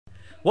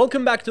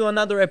Welcome back to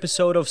another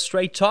episode of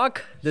Straight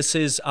Talk. This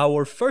is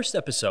our first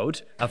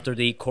episode after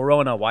the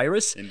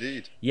coronavirus.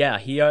 Indeed. Yeah,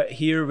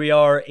 here we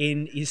are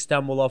in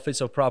Istanbul office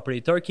of Property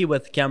Turkey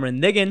with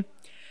Cameron Niggin.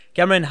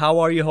 Cameron, how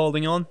are you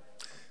holding on?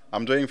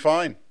 I'm doing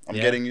fine. I'm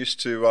getting used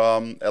to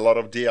a lot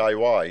of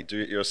DIY,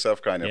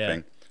 do-it-yourself kind of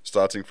thing.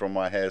 Starting from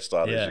my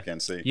hairstyle, as you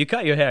can see. You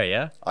cut your hair,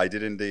 yeah? I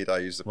did indeed. I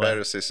used a pair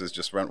of scissors,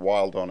 just went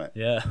wild on it.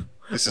 Yeah.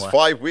 This is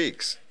 5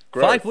 weeks.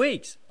 Growth. 5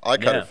 weeks? I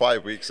cut it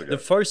 5 weeks ago. The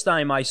first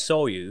time I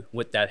saw you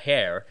with that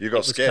hair, you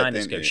got scared, kind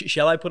of didn't you?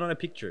 Shall I put on a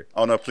picture?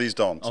 Oh, no, please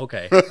don't.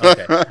 Okay,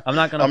 okay. I'm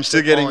not gonna. I'm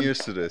still getting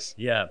used to this.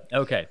 Yeah,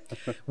 okay.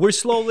 We're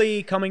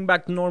slowly coming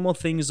back to normal.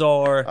 Things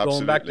are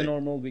going back to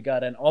normal. We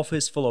got an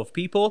office full of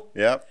people.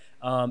 Yeah.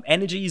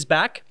 Energy is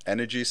back.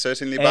 Energy is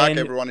certainly back.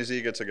 Everyone is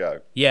eager to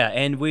go. Yeah,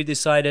 and we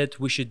decided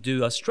we should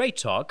do a straight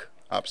talk.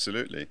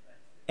 Absolutely.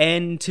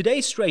 And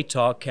today's straight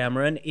talk,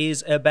 Cameron,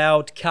 is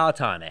about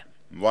Kağıthane.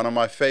 One of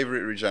my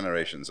favorite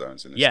regeneration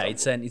zones in Istanbul. Yeah,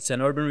 it's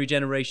an urban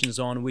regeneration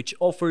zone which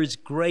offers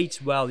great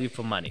value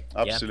for money.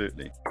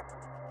 Absolutely. Yeah?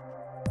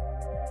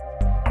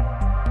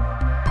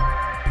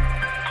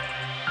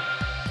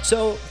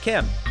 So,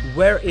 Cam,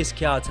 where is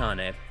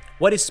Kağıthane?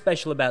 What is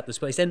special about this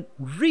place? And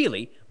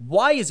really,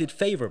 why is it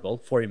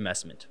favorable for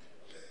investment?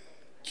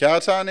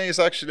 Kağıthane is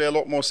actually a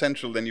lot more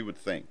central than you would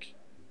think,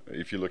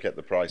 if you look at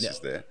the prices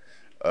there.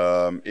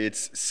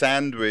 It's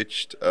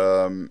sandwiched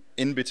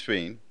in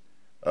between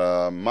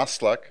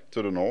Maslak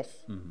to the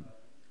north,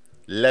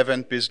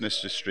 Levent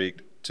Business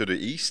District to the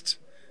east,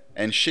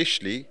 and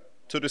Şişli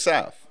to the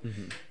south.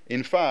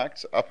 In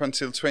fact, up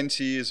until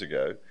 20 years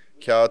ago,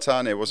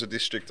 Kağıthane was a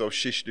district of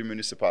Şişli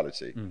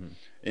municipality.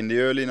 In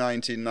the early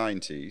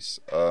 1990s,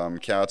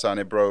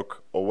 Kağıthane broke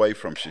away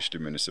from Şişli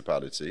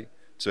municipality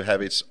to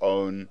have its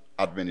own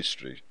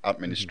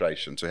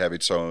administration, to have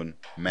its own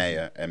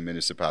mayor and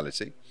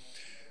municipality.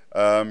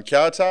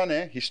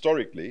 Kağıthane,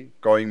 historically,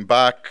 going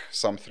back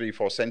some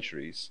 3-4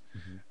 centuries,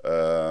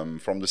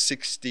 from the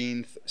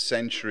 16th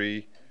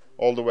century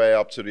all the way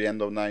up to the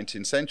end of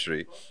 19th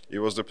century, it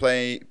was the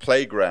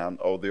playground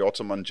of the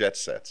Ottoman jet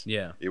set.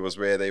 Yeah. It was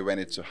where they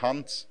went to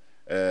hunt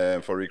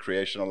for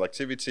recreational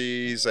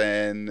activities,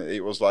 and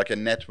it was like a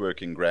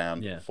networking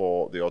ground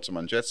for the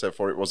Ottoman jet set,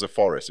 for it was a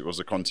forest. It was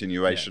a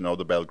continuation of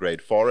the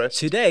Belgrade forest.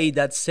 Today,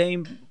 that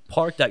same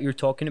park that you're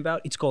talking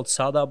about, it's called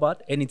Sadabat,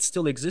 and it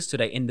still exists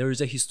today, and there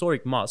is a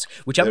historic mosque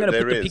which I'm going to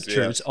put the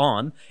pictures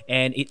on,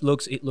 and it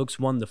looks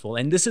wonderful.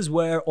 And this is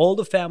where all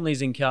the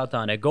families in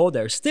Kağıthane go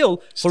there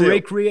still for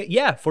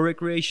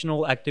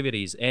recreational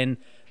activities. And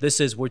this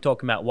is, we're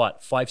talking about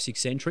what, 5-6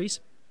 centuries?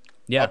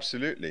 Yeah,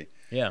 absolutely.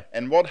 Yeah.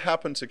 And what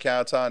happened to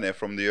Kağıthane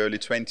from the early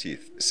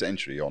 20th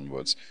century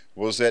onwards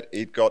was that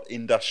it got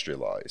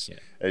industrialized. Yeah.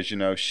 As you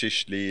know,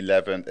 Şişli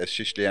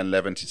and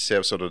Levent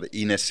itself, sort of the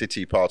inner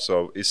city parts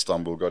of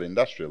Istanbul, got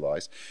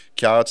industrialized.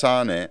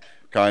 Kağıthane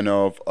kind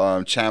of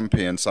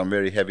championed some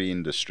very heavy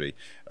industry.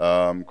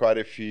 Quite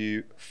a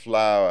few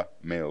flour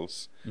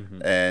mills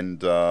and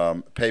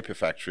paper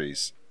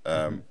factories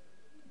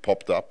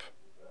popped up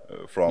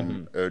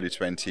from early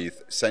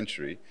 20th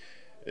century.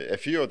 A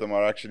few of them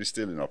are actually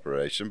still in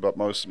operation, but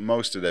most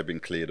of them have been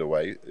cleared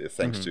away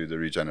thanks to the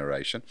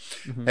regeneration.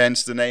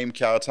 Hence the name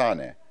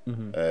Kağıthane,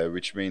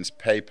 which means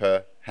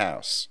paper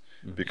house,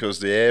 because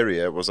the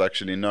area was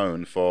actually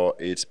known for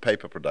its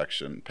paper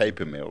production,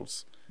 paper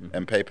mills,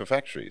 and paper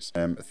factories.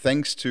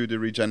 Thanks to the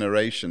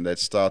regeneration that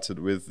started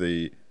with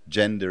the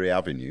Gendry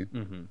Avenue,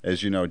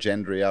 as you know,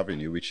 Gendry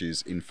Avenue, which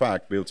is in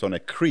fact built on a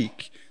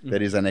creek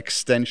that is an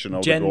extension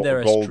of the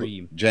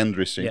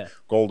Gendry Stream,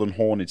 Golden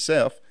Horn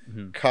itself,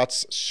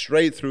 cuts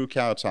straight through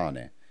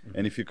Kağıthane.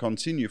 And if you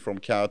continue from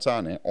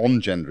Kağıthane on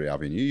Gendry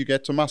Avenue, you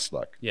get to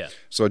Maslak. Yeah.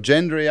 So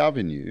Gendry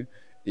Avenue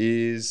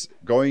is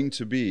going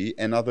to be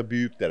another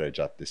Büyükdere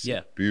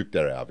Caddesi,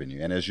 Büyükdere Avenue.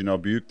 And as you know,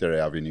 Büyükdere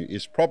Avenue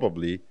is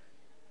probably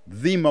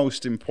the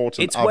most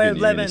important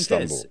avenue in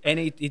Istanbul. Is, and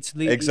it's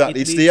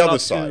the other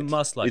side.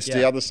 Maslak, it's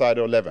the other side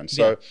of Levent.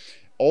 So,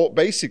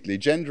 basically,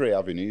 Gendry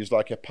Avenue is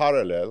like a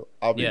parallel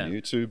avenue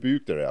to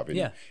Büyükdere Avenue.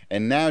 Yeah.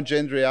 And now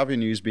Gendry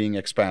Avenue is being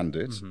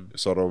expanded,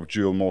 sort of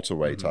dual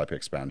motorway type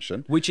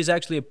expansion. Which is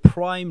actually a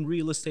prime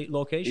real estate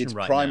location right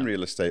now. It's prime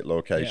real estate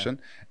location.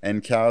 Yeah.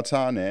 And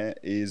Kağıthane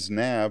is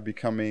now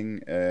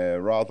becoming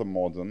rather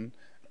modern.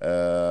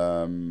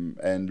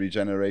 And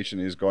regeneration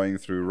is going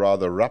through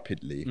rather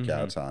rapidly,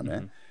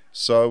 Kağıthane.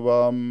 So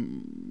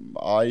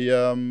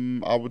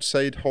I would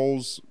say it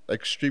holds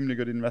extremely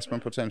good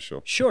investment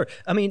potential. Sure.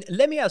 I mean,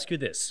 let me ask you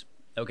this.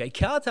 Okay,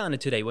 Kağıthane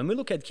today, when we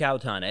look at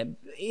Kağıthane,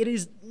 it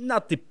is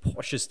not the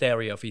poshest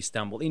area of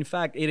Istanbul. In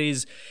fact, it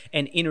is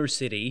an inner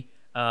city,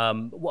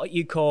 what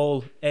you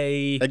call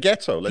a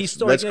ghetto. Let's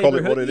call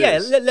it what it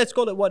is. Yeah, let's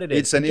call it what it is.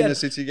 It's an inner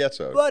city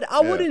ghetto. But I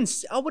wouldn't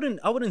say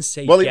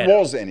well, ghetto. It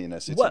was an inner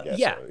city ghetto.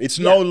 Yeah, it's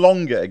no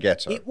longer a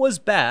ghetto. It was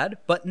bad,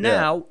 but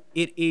now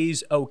it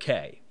is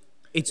okay.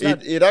 It's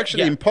not, it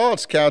actually in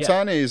parts,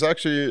 Kağıthane is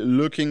actually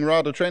looking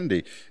rather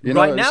trendy. You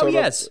right know, now,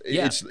 yes.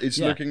 It's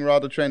looking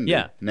rather trendy.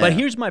 Yeah, now. But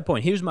here's my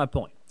point.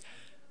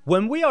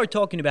 When we are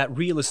talking about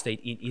real estate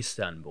in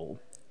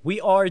Istanbul,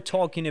 we are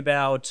talking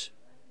about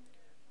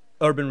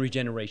urban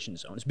regeneration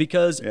zones,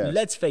 because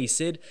let's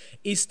face it,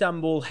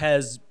 Istanbul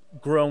has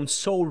grown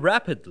so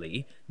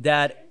rapidly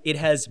that it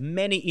has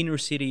many inner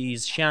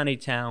cities, shanty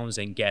towns,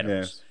 and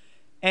ghettos.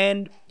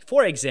 And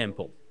for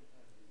example,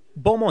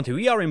 Bomonti,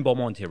 we are in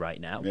Bomonti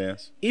right now.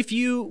 If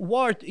you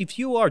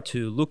are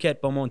to look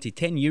at Bomonti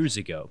 10 years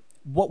ago,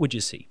 what would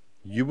you see?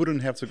 You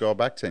wouldn't have to go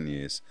back 10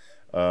 years.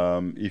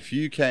 If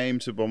you came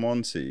to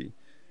Bomonti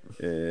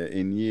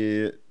in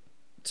year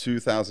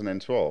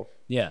 2012,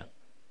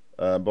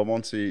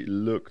 Bomonti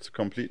looked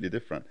completely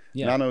different.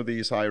 None of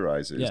these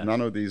high-rises, none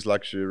of these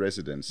luxury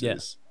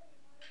residences.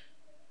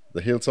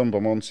 The Hilton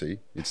Bomonti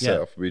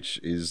itself, which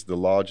is the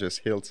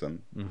largest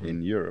Hilton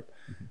in Europe,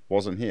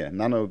 wasn't here.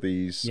 None of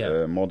these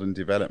modern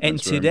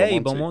developments. And today,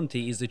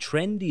 Bomonti is the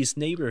trendiest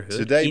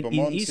neighborhood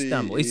in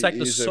Istanbul. It's like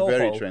the Soho a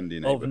very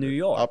trendy of New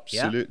York.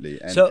 Absolutely,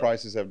 and so,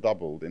 prices have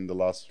doubled in the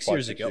last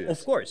 5 years.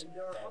 Of course.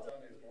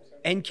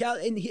 And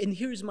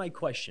here's my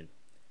question: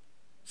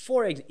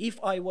 for example, if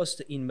I was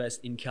to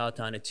invest in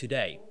Kağıthane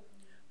today,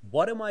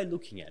 what am I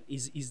looking at?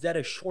 Is that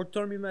a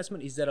short-term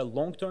investment? Is that a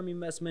long-term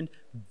investment?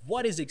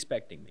 What is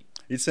expecting me?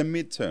 It's a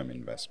mid-term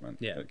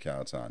investment at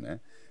Kağıthane.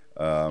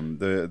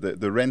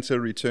 The rental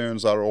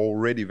returns are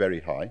already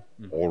very high,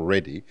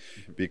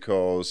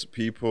 because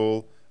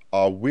people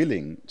are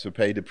willing to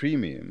pay the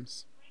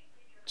premiums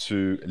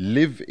to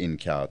live in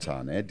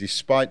Kağıthane,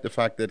 despite the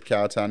fact that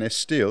Kağıthane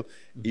still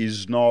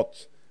is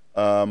not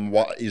a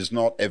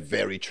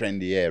very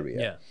trendy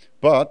area.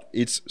 But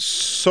it's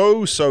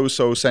so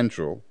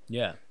central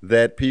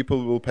that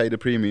people will pay the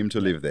premium to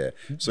live there.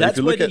 So that's if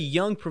you where look the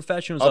young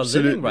professionals are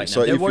living right now.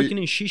 So they're working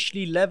in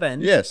Şişli,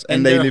 Levent,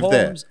 and they their live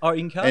homes there. are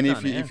in Kağıthane. And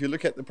if you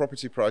look at the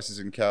property prices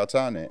in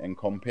Kağıthane and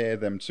compare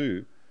them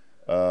to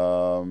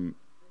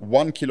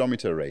 1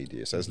 kilometer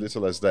radius, as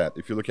little as that.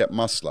 If you look at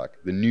Maslak,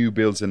 the new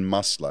builds in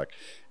Maslak,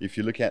 if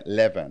you look at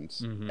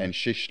Levent and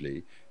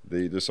Şişli,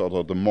 the sort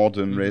of the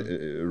modern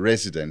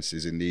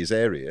residences in these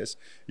areas,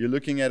 you're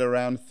looking at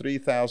around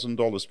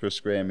 $3,000 per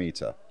square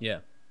meter.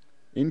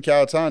 In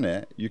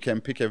Kağıthane, you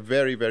can pick a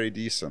very, very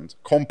decent,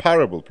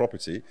 comparable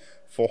property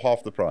for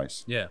half the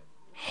price.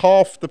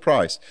 Half the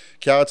price.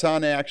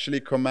 Kağıthane actually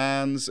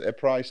commands a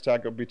price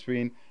tag of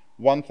between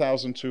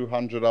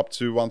 $1,200 up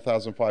to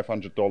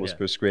 $1,500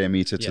 per square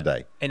meter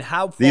today. And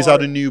how far, these are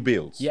the new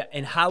builds.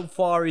 And how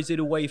far is it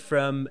away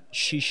from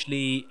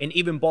Şişli and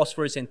even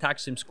Bosphorus and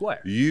Taksim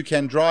Square? You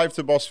can drive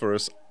to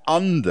Bosphorus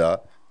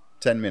under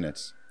 10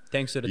 minutes.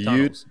 Thanks to the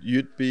tunnels.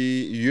 You'd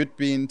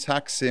be in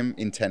Taksim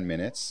in 10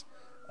 minutes.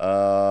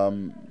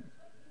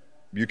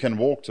 You can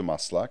walk to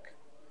Maslak.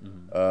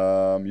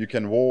 You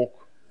can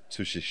walk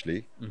to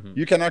Şişli.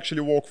 You can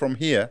actually walk from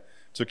here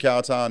to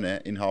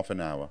Kağıthane in half an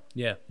hour.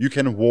 You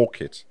can walk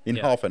it in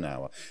half an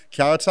hour.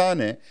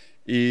 Kağıthane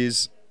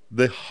is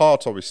the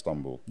heart of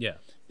Istanbul.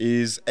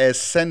 Is as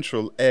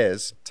central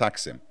as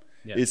Taksim.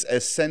 It's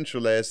as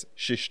central as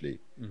Şişli.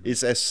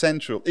 It's as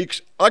central.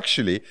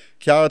 Actually,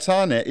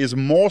 Kağıthane is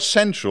more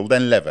central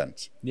than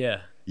Levent.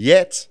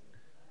 Yet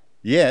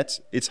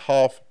it's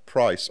half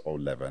price of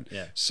Levent.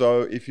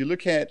 So if you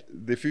look at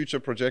the future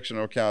projection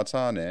of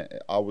Kağıthane,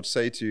 I would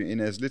say to you, in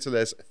as little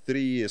as 3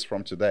 years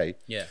from today,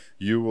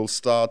 you will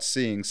start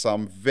seeing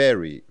some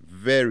very,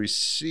 very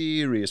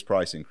serious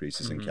price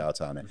increases in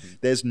Kağıthane.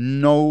 There's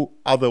no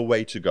other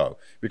way to go.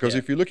 Because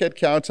if you look at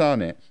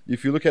Kağıthane,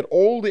 if you look at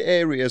all the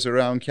areas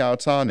around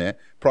Kağıthane,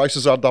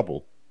 prices are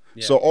double.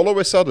 So all of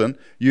a sudden,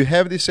 you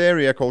have this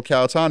area called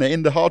Kağıthane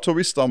in the heart of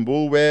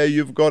Istanbul where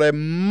you've got a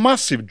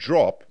massive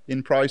drop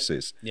in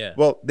prices.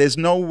 Well, there's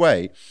no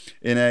way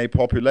in a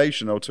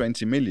population of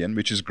 20 million,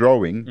 which is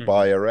growing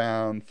by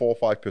around 4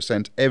 or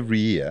 5% every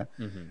year,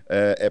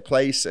 a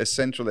place as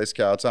central as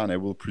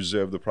Kağıthane will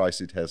preserve the price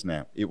it has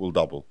now. It will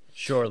double.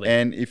 Surely.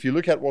 And if you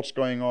look at what's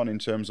going on in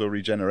terms of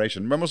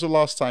regeneration, when was the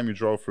last time you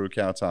drove through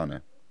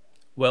Kağıthane?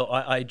 Well,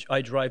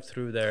 I drive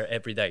through there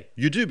every day.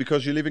 You do,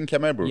 because you live in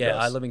Kemerburgaz.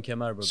 I live in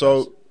Kemerburgaz.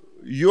 So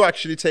you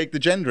actually take the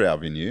Gendre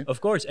Avenue, of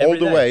course, all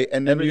the way,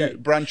 and then you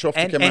branch off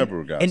to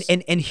Kemerburgaz.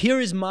 And here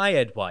is my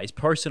advice,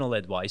 personal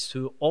advice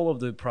to all of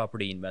the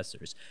property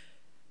investors.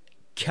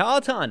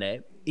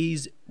 Kağıthane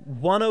is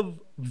one of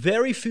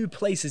very few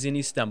places in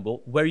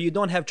Istanbul where you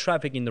don't have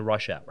traffic in the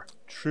rush hour.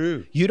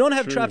 True. You don't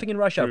have traffic in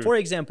rush hour. For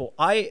example,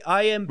 I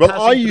am. Well,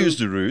 I use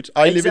the route.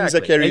 I live in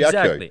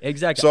Zakariaköy.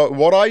 Exactly. So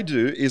what I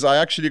do is I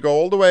actually go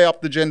all the way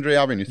up the Gendre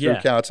Avenue through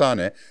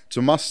Kağıthane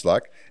to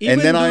Maslak, even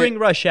and then during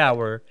rush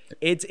hour,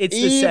 it's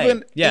the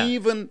same.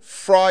 Even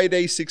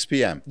Friday 6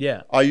 p.m.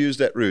 I use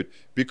that route,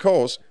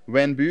 because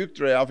when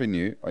Büyükdere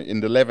Avenue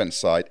in the Levent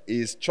side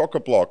is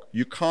chock-a-block,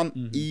 you can't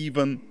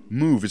even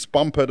move. It's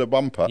bumper to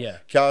bumper.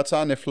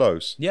 Kağıthane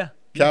flows.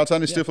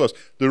 Kağıthane still flows.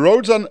 The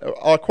roads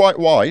are quite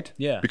wide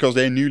because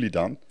they're newly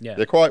done.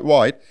 They're quite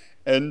wide.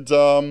 And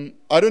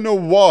I don't know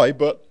why,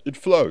 but it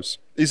flows.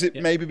 Is it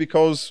maybe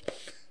because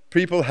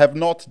people have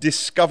not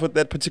discovered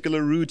that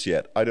particular route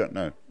yet? I don't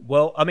know.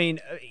 Well, I mean,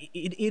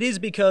 it is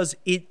because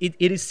it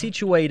is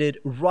situated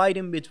right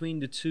in between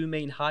the two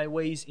main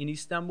highways in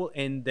Istanbul,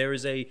 and there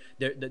is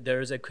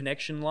a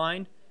connection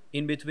line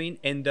in between,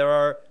 and there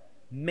are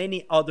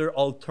many other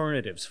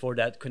alternatives for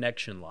that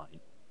connection line.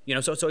 You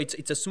know, so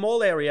it's a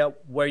small area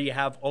where you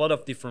have a lot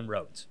of different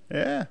roads.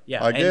 Yeah,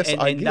 Yeah, I guess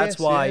that's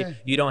why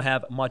you don't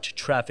have much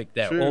traffic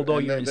there, True. although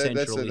And you're in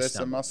central that's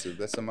Istanbul.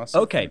 That's a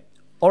massive Okay, thing.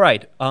 all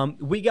right.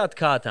 We got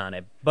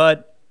Kağıthane,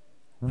 but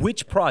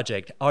which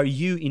project are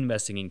you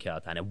investing in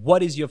Kağıthane?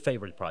 What is your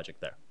favorite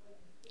project there?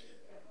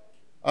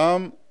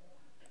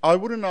 I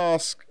wouldn't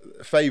ask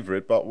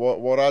favorite, but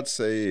what I'd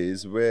say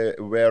is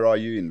where are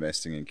you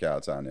investing in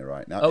Kağıthane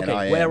right now?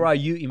 Okay, where are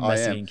you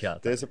investing in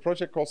Kağıthane? There's a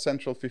project called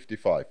Central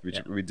 55, which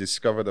we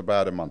discovered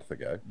about a month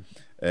ago.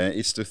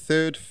 It's the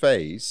third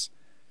phase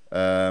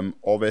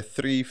of a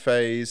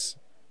three-phase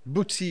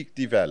boutique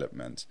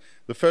development.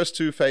 The first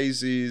two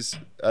phases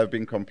have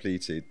been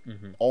completed,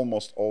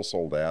 almost all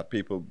sold out.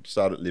 People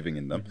started living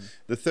in them.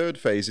 The third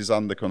phase is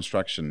under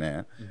construction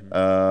now.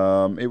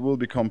 It will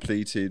be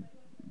completed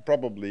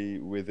probably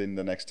within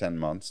the next 10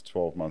 months,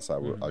 12 months,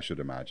 I should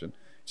imagine.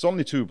 It's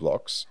only 2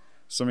 blocks,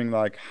 something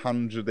like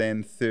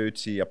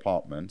 130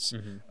 apartments.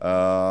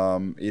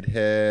 It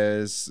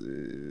has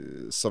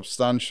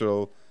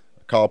substantial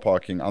car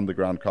parking,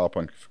 underground car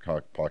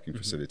parking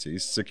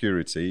facilities,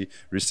 security,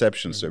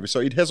 reception service. So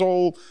it has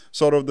all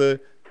sort of the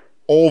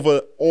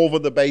over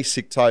the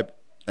basic type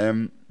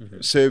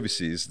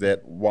services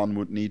that one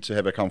would need to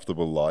have a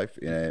comfortable life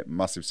in a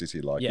massive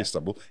city like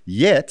Istanbul.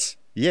 Yet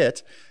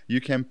you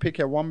can pick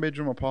a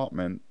 1-bedroom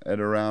apartment at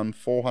around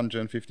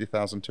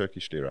 450,000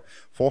 Turkish lira.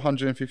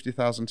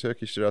 450,000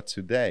 Turkish lira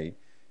today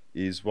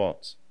is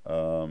what?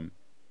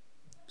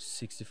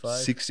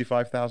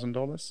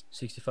 $65,000.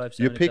 65.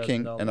 You're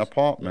picking an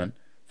apartment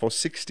for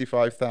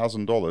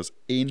 $65,000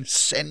 in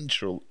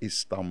central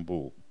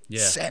Istanbul.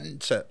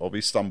 Center of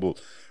Istanbul.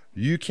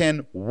 You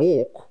can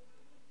walk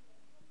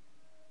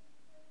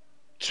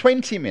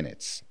 20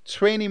 minutes,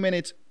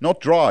 not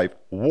drive,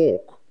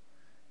 walk.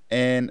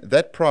 And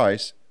that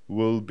price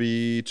will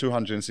be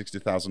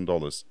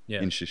 $260,000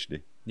 in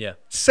Shishli. Yeah.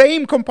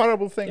 Same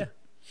comparable thing.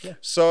 Yeah.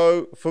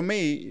 So for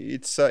me,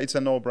 it's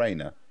a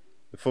no-brainer.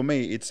 For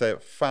me, it's a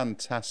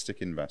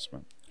fantastic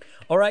investment.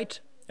 All right.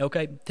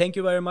 Okay. Thank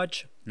you very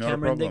much,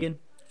 Cameron Diggin,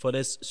 for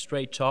this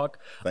Straight Talk.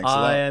 Thanks a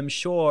lot. I am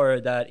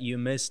sure that you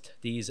missed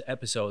these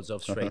episodes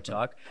of Straight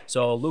Talk.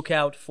 So look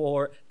out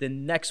for the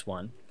next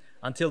one.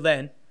 Until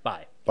then,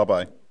 bye.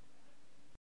 Bye-bye.